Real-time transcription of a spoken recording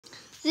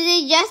The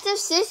digestive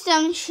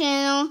system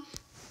channel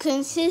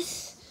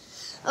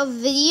consists of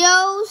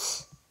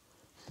videos,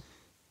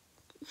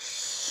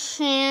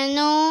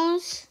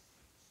 channels,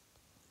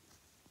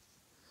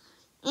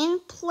 and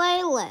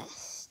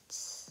playlists.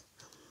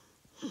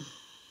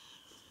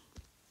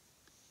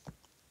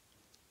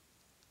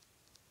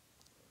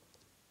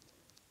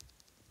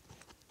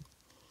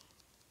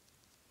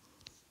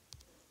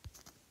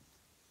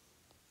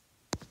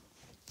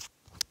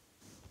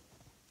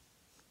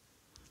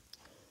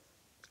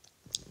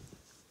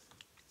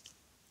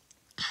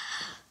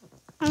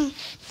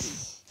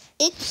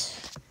 It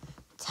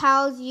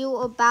tells you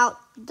about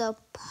the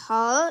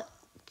parts.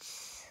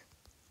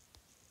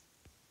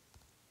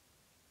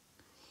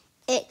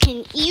 It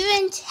can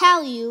even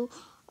tell you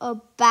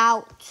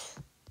about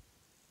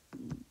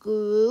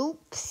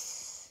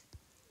groups,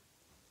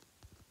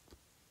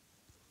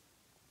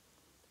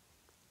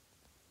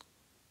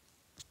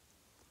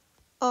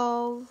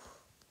 of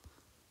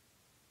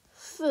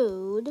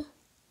food,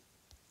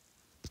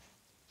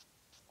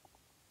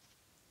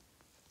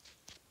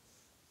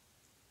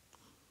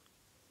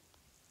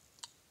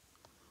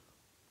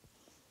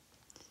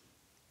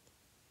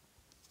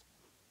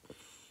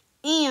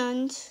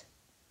 and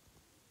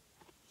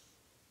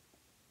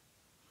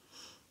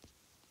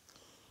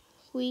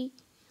we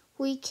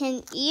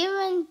can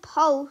even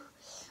post.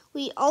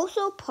 We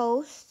also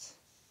post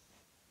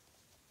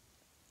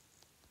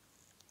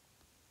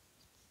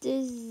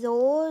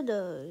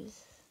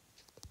disorders.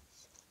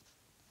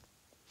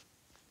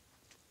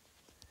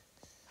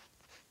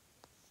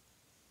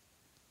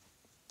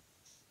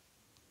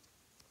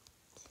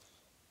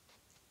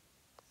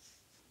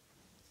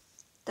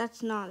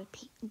 That's not a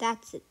P.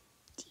 That's a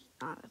D,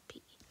 not a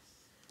P.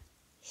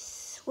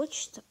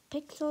 Switch to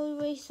pixel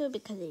eraser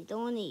because I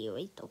don't want to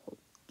erase the whole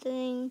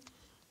thing.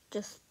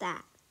 Just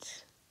that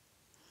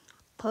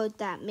part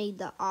that made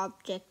the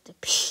object a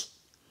P.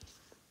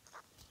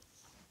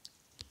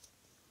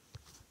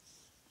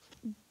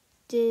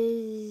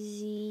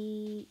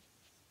 Dizzy.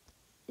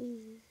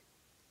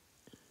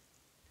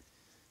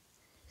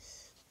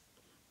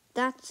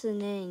 That's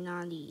an A,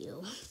 not a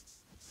U.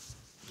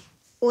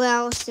 Or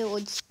else it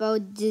would spell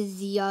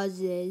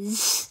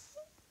diseases.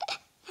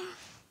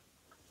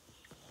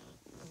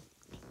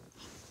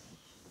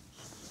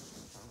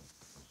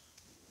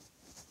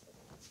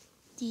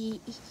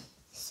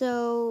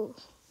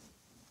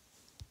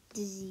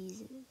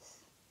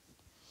 Diseases.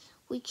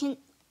 We can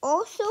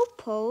also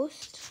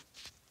post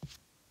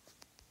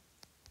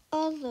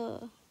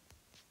other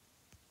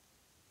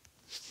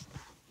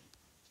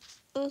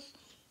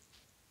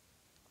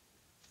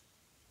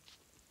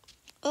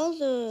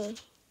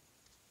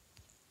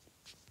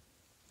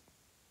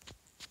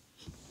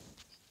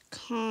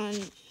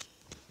content.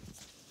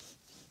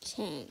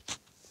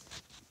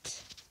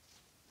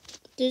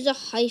 There's a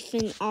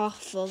hyphen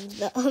off of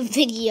the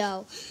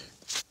video.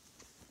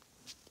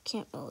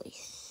 Can't really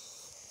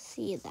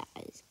see that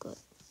as good.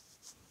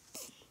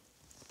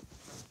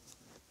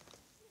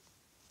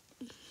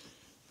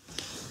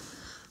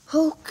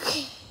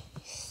 Okay,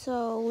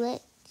 so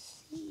let's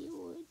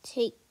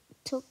see.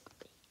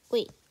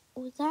 Wait,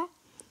 was that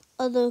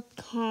other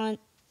kind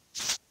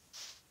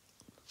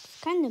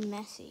of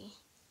messy?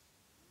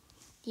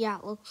 Yeah,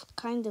 it looks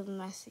kind of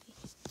messy.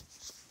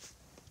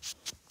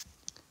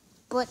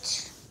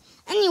 But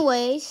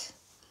anyways,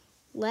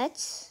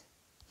 let's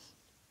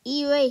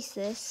erase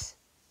this.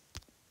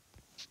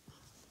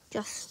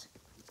 Just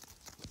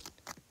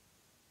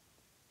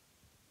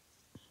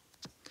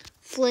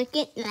flick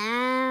it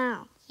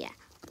now. Yeah.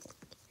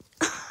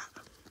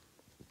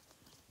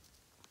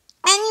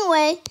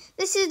 Anyway,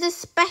 this is a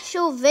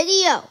special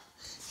video.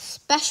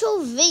 Special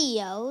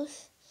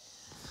videos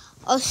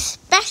are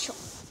special.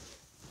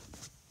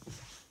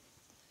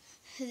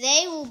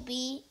 They will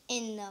be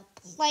in the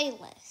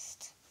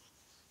playlist.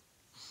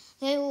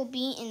 They will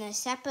be in a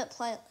separate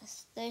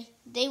playlist.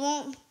 They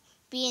won't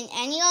be in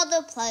any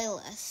other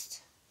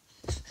playlist.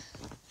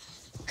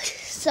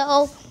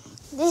 So,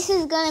 this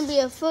is going to be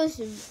a first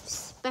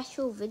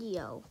special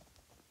video.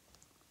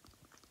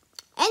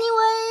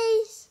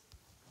 Anyways,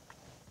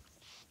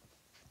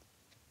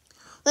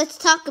 let's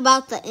talk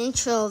about the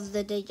intro of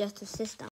the digestive system.